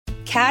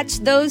Catch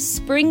those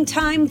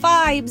springtime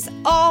vibes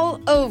all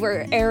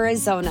over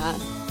Arizona.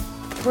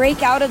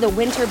 Break out of the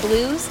winter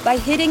blues by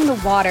hitting the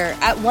water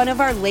at one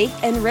of our lake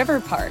and river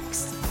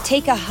parks.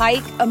 Take a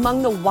hike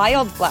among the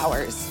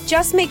wildflowers.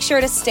 Just make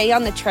sure to stay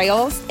on the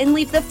trails and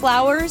leave the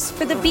flowers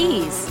for the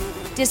bees.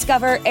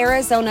 Discover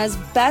Arizona's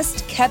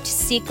best-kept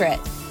secret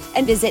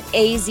and visit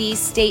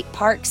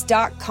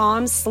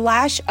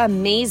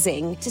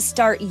azstateparks.com/amazing to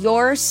start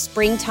your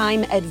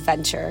springtime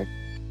adventure.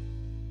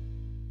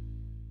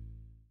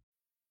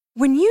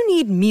 When you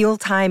need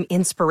mealtime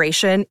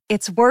inspiration,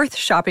 it's worth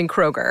shopping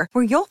Kroger,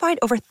 where you'll find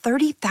over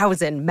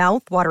 30,000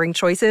 mouth-watering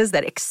choices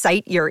that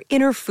excite your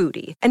inner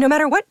foodie. And no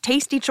matter what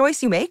tasty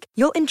choice you make,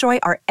 you'll enjoy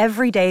our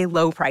everyday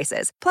low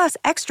prices, plus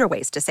extra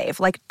ways to save,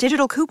 like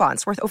digital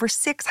coupons worth over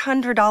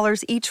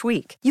 $600 each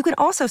week. You can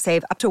also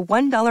save up to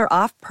 $1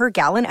 off per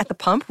gallon at the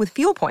pump with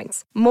fuel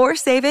points. More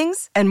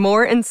savings and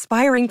more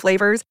inspiring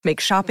flavors make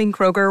shopping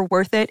Kroger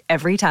worth it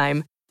every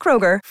time.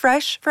 Kroger,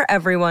 fresh for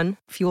everyone.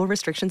 Fuel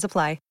restrictions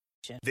apply.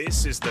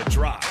 This is The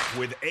Drive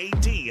with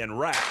AD and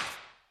Raph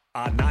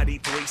on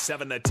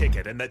 93.7 The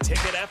Ticket and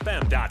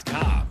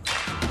theticketfm.com.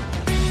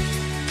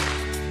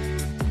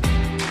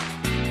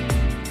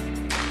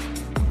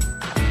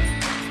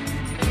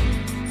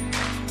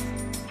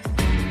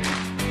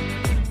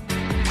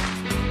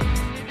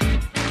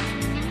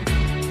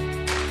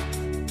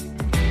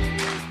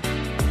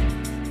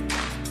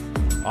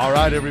 All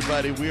right,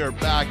 everybody, we are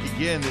back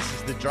again. This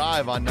is The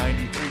Drive on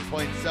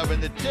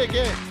 93.7 The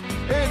Ticket.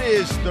 It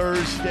is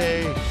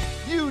Thursday.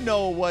 You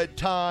know what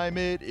time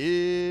it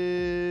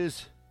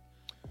is.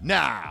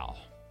 Now,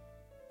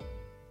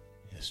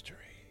 history.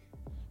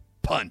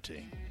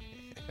 Punting.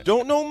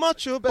 Don't know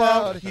much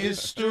about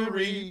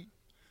history.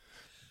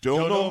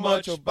 Don't know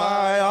much of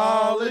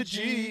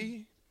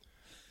biology.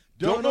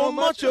 Don't know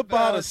much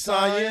about a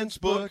science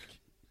book.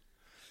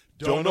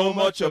 Don't know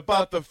much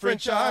about the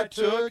French I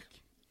took.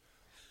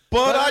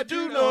 But I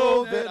do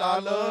know that I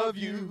love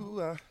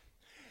you.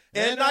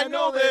 And I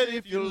know that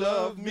if you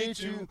love me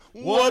too,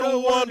 what a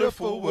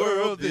wonderful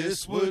world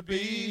this would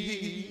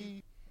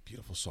be.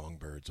 Beautiful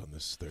songbirds on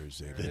this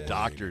Thursday. The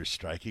doctors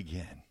strike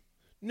again.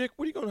 Nick,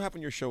 what are you going to have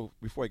on your show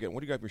before I get? What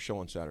do you got on your show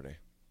on Saturday?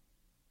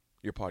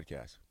 Your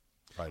podcast.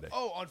 Friday.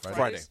 Oh, on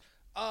Friday.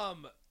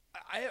 I'm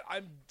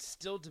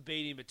still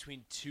debating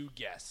between two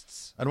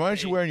guests. And why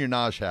aren't you wearing your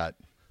Naj hat?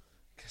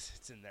 Because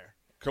it's in there.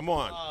 Come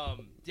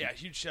on. Yeah,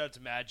 huge shout out to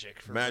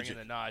Magic for Magic.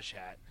 bringing the Naj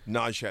hat.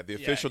 Naj hat, the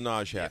official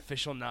Naj hat. The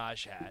official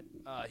Naj hat.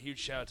 Huge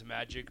shout out to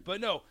Magic.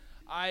 But no,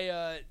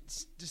 I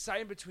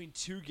deciding between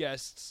two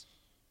guests.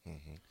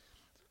 Mm-hmm.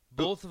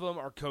 Both of them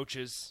are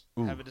coaches.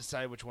 Ooh. Haven't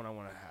decided which one I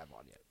want to have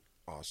on yet.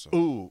 Awesome.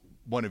 Ooh,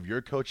 one of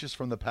your coaches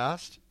from the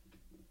past?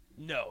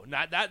 No,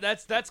 not that.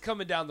 That's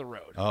coming down the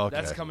road. Oh, okay.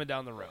 That's coming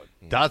down the road.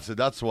 That's the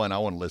one I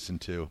want to listen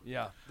to.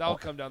 Yeah, that'll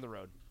come down the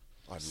road.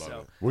 I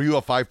love it. Were you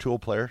a 5-tool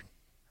player?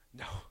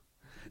 No.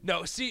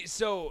 See,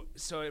 so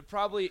it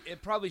probably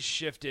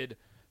shifted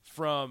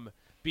from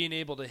being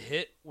able to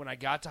hit when I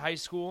got to high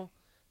school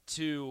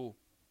to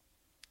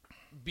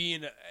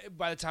being,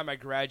 by the time I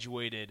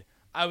graduated,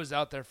 I was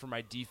out there for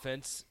my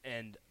defense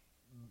and,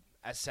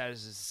 as sad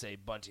as it is to say,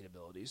 bunting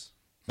abilities.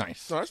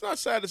 Nice. No, that's not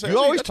sad to say. You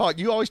always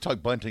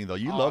talk bunting though.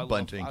 You love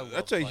bunting.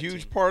 That's a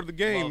huge part of the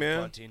game, man.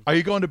 Bunting. Are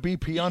you going to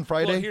BP on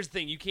Friday? Well, here's the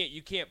thing: you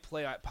can't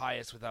play at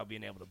Pius without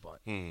being able to bunt.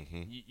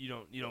 Mm-hmm.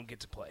 You don't get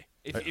to play.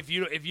 If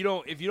you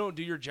don't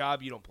do your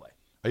job, you don't play.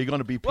 Are you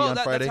going to BP on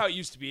Friday? That's how it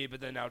used to be,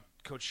 but then now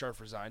Coach Scharf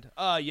resigned.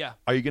 Yeah.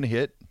 Are you going to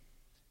hit?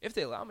 If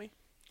they allow me.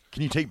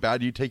 Can you take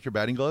Do you take your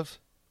batting gloves?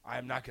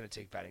 I'm not going to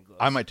take batting gloves.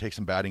 I might take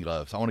some batting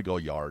gloves. I want to go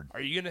yard. Are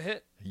you going to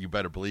hit? You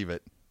better believe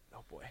it.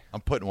 Oh boy.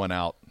 I'm putting one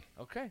out.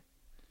 Okay.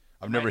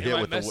 I've never hit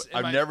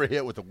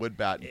with a wood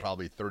bat in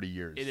probably 30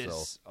 years. It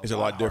is. It's a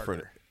lot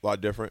different. A lot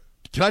different.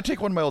 Can I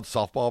take one of my old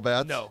softball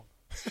bats? No.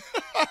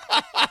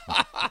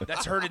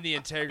 That's hurting the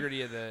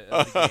integrity of the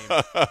game.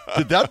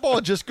 Did that ball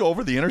just go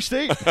over the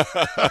interstate?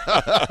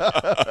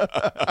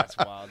 That's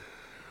wild.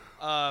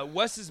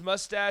 Wes's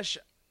mustache,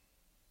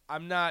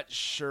 I'm not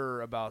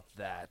sure about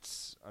that,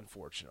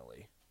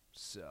 unfortunately.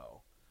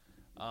 So,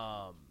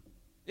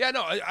 yeah,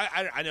 no,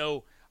 I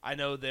know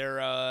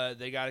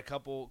they got a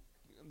couple.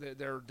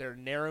 They're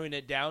narrowing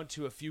it down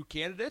to a few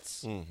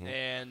candidates,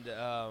 and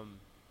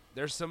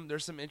there's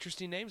some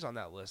interesting names on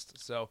that list.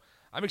 So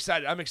I'm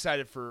excited. I'm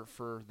excited for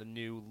the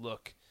new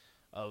look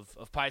of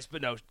Pius.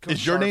 But no, Coach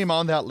is your Scharf, name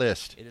on that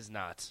list? It is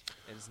not.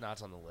 It is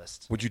not on the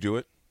list. Would you do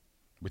it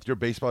with your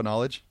baseball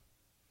knowledge?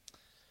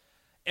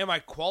 Am I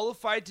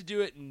qualified to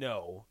do it?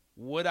 No.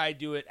 Would I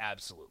do it?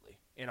 Absolutely.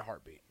 In a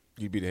heartbeat.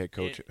 You'd be the head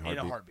coach in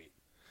a heartbeat.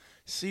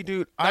 See,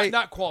 dude,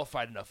 not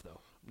qualified enough though.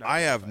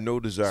 I have no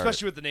desire,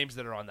 especially with the names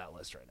that are on that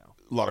list right now.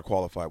 A lot of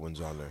qualified ones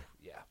on there.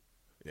 Yeah.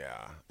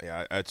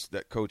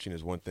 That coaching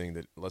is one thing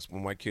that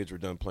when my kids were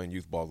done playing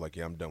youth ball, like,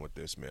 yeah, I'm done with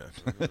this, man.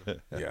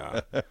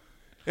 Yeah.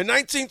 In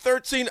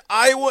 1913,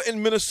 Iowa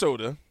and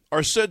Minnesota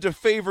are said to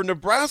favor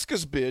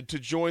Nebraska's bid to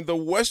join the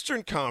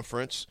Western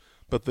Conference,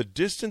 but the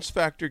distance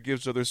factor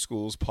gives other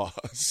schools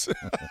pause.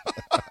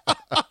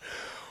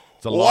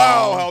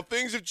 Wow, how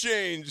things have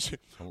changed.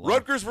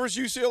 Rutgers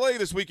versus UCLA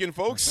this weekend,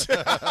 folks.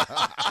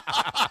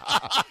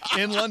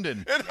 In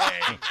London.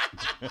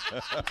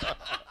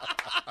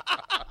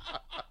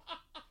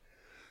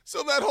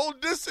 So that whole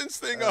distance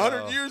thing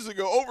 100 years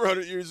ago, over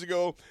 100 years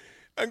ago,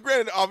 and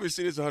granted,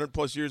 obviously, it's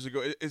 100-plus years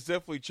ago. It's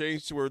definitely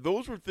changed to where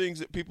those were things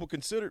that people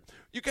considered.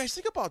 You guys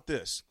think about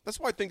this. That's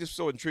why I think this is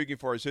so intriguing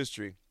for our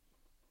history.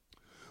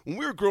 When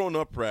we were growing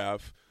up,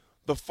 Rav,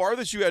 the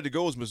farthest you had to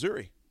go was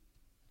Missouri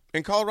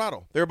and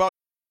Colorado. They're about.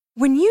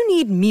 When you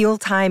need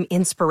mealtime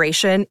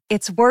inspiration,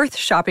 it's worth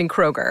shopping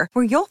Kroger,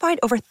 where you'll find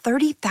over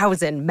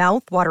 30,000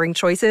 mouth-watering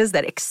choices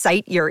that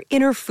excite your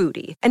inner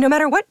foodie. And no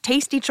matter what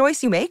tasty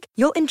choice you make,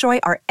 you'll enjoy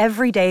our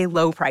everyday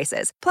low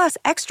prices, plus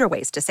extra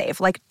ways to save,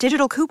 like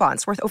digital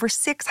coupons worth over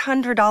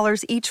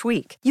 $600 each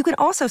week. You can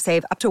also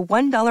save up to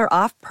 $1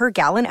 off per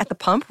gallon at the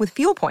pump with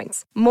fuel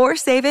points. More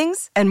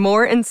savings and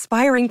more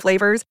inspiring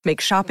flavors make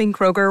shopping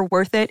Kroger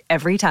worth it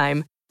every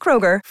time.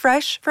 Kroger,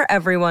 fresh for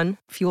everyone.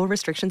 Fuel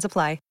restrictions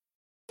apply.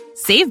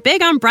 Save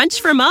big on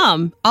brunch for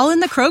mom, all in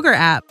the Kroger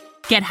app.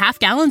 Get half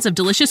gallons of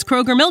delicious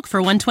Kroger milk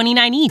for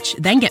 $1.29 each.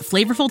 Then get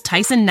flavorful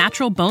Tyson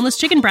natural boneless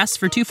chicken breasts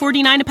for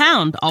 $2.49 a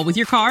pound, all with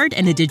your card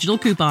and a digital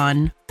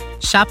coupon.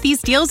 Shop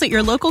these deals at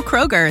your local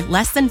Kroger,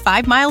 less than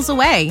 5 miles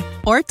away.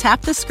 Or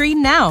tap the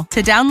screen now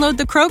to download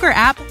the Kroger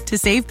app to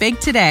save big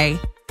today.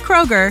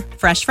 Kroger,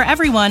 fresh for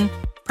everyone.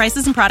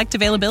 Prices and product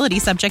availability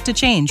subject to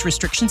change.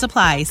 Restrictions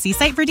apply. See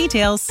site for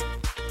details.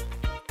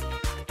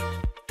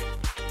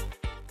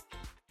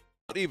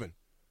 Even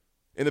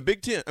in the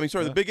Big Ten,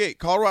 the Big Eight,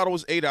 Colorado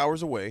was 8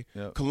 hours away.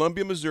 Yep.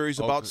 Columbia, Missouri is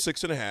about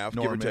 6.5,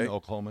 Norman, give or take.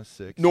 Oklahoma,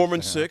 6.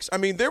 Norman, 6.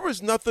 There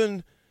was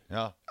nothing.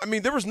 Yeah.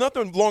 There was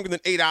nothing longer than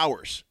 8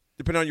 hours,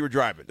 depending on how you were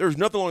driving. There was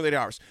nothing longer than 8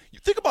 hours. You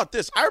think about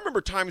this. I remember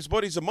times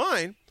buddies of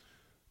mine,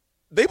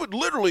 they would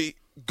literally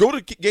go to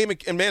a game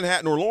in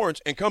Manhattan or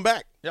Lawrence and come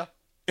back. Yeah.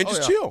 And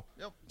just chill.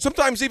 Yep.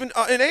 Sometimes even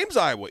in Ames,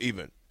 Iowa,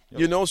 even.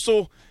 Yep.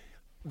 So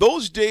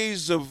those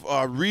days of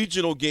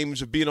regional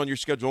games of being on your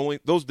schedule only,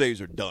 those days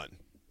are done.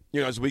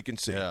 As we can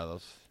see. Yeah,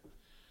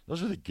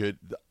 those are the good.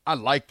 I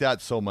like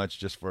that so much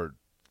just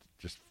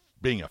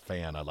being a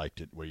fan. I liked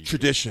it.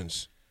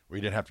 Traditions. Where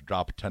you didn't have to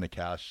drop a ton of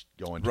cash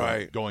going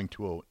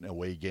to an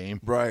away game.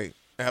 Right.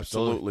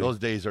 Absolutely. Those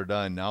days are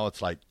done. Now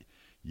it's like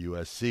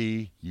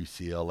USC,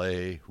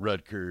 UCLA,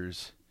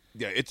 Rutgers.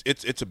 Yeah,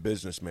 it's a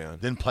business, man.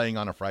 Then playing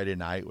on a Friday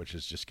night, which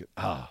is just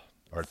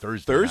or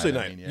Thursday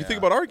night. You think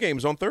about our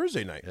games on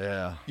Thursday night.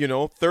 Yeah.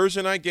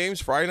 Thursday night games,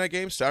 Friday night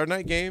games, Saturday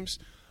night games.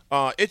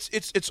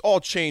 It's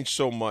all changed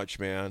so much,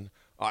 man.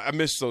 I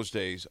miss those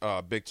days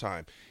big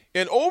time.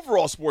 In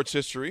overall sports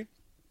history,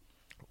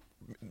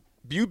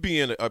 you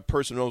being a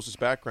person who knows this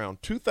background,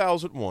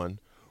 2001,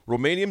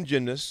 Romanian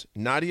gymnast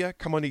Nadia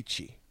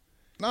Comaneci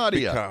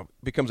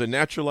becomes a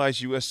naturalized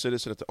U.S.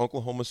 citizen at the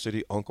Oklahoma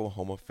City,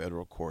 Oklahoma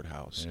Federal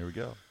Courthouse. There we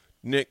go.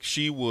 Nick,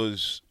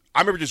 I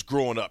remember just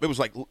growing up. It was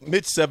like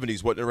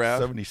mid-70s, wasn't it, Rav?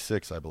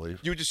 76, I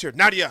believe. You would just hear,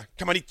 Nadia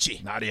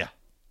Comaneci. Nadia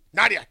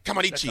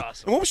Comaneci. That's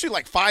awesome. And what was she,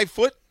 like 5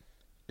 foot?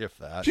 If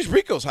that. She's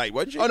Rico's height,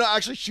 wasn't she? Oh, no,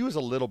 actually, she was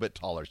a little bit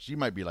taller. She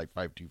might be like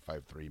 5'2",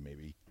 5'3",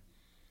 maybe.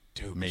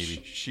 Dude,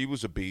 maybe. She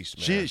was a beast,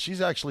 man.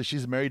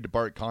 She's married to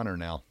Bart Connor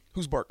now.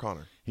 Who's Bart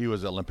Connor? He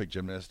was an Olympic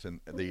gymnast in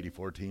the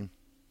 84 team.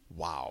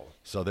 Wow.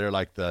 So they're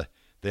like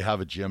they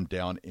have a gym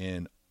down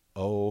in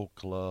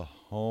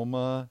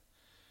Oklahoma.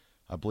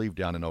 I believe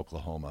down in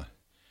Oklahoma.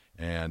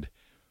 And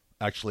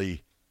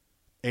actually,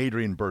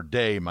 Adrian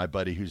Burdey, my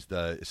buddy who's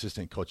the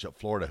assistant coach at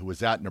Florida, who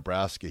was at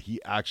Nebraska, he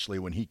actually,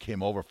 when he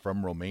came over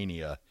from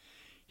Romania,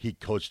 he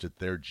coached at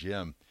their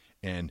gym.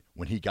 And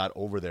when he got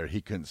over there,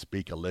 he couldn't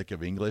speak a lick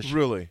of English.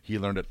 Really? He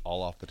learned it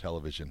all off the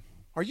television.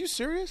 Are you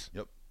serious?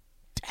 Yep.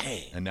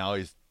 Dang. And now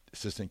he's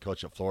assistant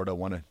coach at Florida,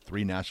 won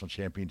 3 national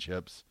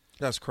championships.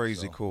 That's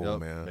crazy cool,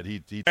 man. But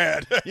he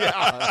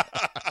yeah.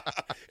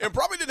 And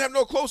probably didn't have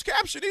no closed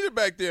caption either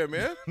back there,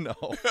 man. No.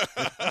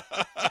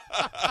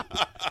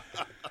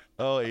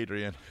 Oh,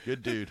 Adrian.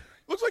 Good dude.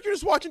 Looks like you're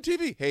just watching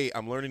TV. Hey,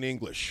 I'm learning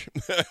English.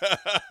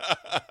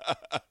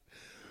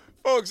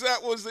 Folks,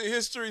 that was the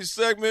history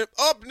segment.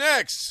 Up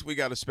next, we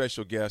got a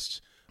special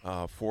guest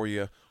for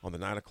you on the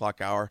 9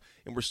 o'clock hour.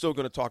 And we're still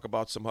going to talk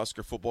about some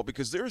Husker football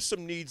because there are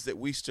some needs that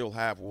we still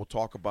have. We'll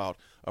talk about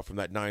from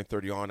that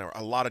 9:30 on.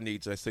 A lot of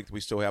needs I think that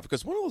we still have.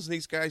 Because one of those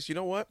needs, guys, you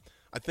know what?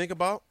 I think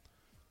about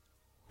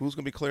who's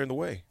going to be clearing the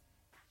way.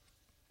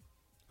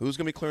 Who's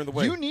going to be clearing the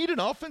way? You need an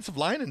offensive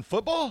line in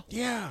football?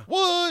 Yeah.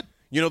 What?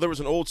 There was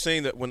an old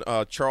saying that when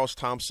Charles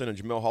Thompson and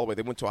Jamel Holloway,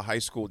 they went to a high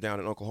school down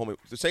in Oklahoma,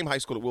 the same high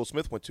school that Will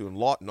Smith went to in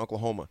Lawton,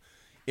 Oklahoma.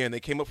 And they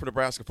came up from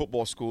Nebraska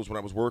football schools when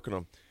I was working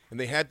them. And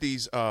they had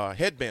these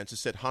headbands that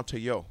said Hanta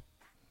Yo.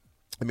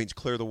 It means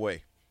clear the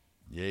way.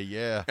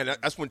 Yeah. And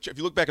that's when, if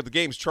you look back at the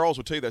games, Charles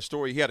will tell you that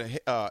story. He had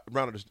a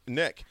around his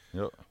neck.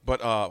 Yep.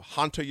 But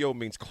Hanta Yo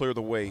means clear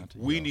the way.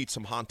 We need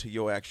some Hanta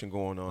Yo action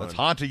going on. That's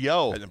Hanta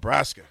Yo. At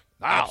Nebraska.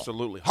 Wow.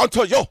 Absolutely.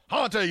 Hanta Yo.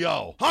 Hanta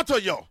Yo.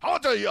 Hanta Yo.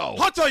 Hanta Yo.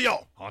 Hanta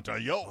Yo. Hanta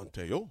Yo. Hanta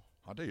Yo.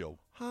 Hanta Yo.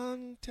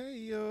 Hanta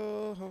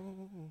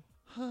Yo.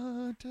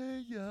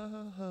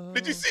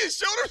 Did you see his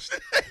shoulders?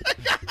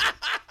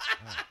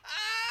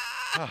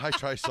 I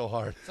try so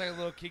hard. It's like a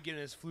little kid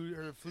getting his flu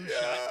shot.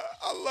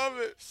 I love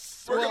it.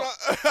 Well,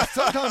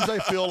 sometimes I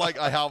feel like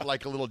I have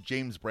like a little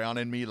James Brown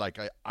in me. Like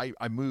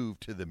I move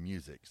to the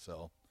music.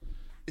 So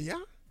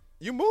yeah,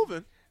 you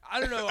moving. I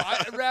don't know.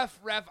 Ref,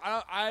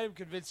 I'm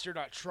convinced you're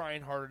not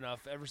trying hard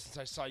enough ever since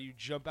I saw you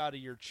jump out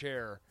of your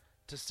chair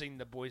to sing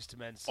the Boyz II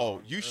Men song.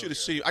 Oh, you should have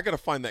seen. I got to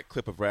find that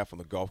clip of Raph on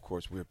the golf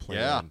course we were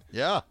playing.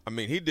 Yeah. I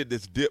mean, he did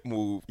this dip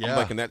move. Yeah. I'm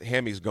like, and that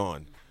hammy's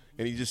gone.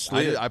 And he just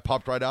slid. I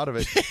popped right out of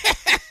it.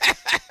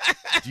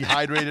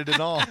 Dehydrated and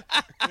all.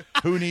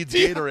 Who needs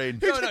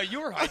Gatorade? No, you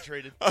were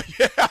hydrated.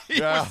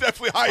 He was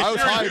definitely hydrated. I was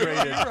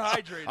hydrated. You were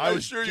hydrated. I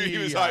was sure he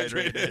was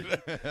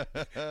hydrated.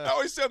 I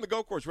always say on the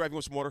golf course, Raph, you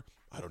want some water?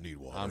 I don't need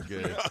water. I'm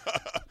good.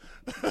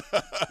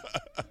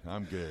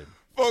 I'm good.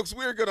 Folks,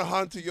 we're going to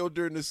hunt to you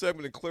during this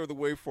segment and clear the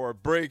way for our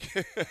break.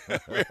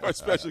 We have our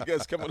special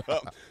guest coming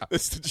up.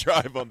 This is The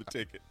Drive on the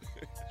Ticket.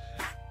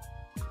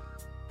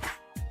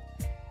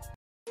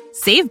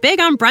 Save big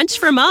on brunch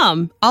for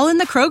mom, all in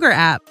the Kroger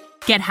app.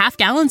 Get half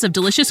gallons of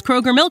delicious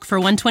Kroger milk for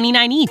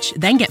 $1.29 each.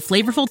 Then get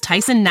flavorful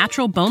Tyson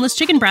natural boneless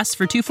chicken breasts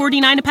for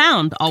 $2.49 a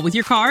pound, all with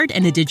your card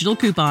and a digital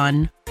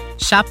coupon.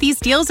 Shop these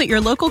deals at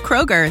your local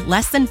Kroger,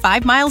 less than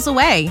 5 miles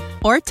away.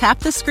 Or tap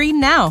the screen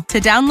now to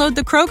download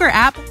the Kroger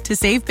app to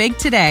save big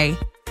today.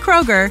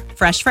 Kroger,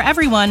 fresh for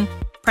everyone.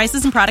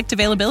 Prices and product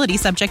availability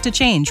subject to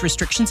change.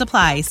 Restrictions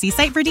apply. See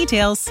site for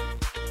details.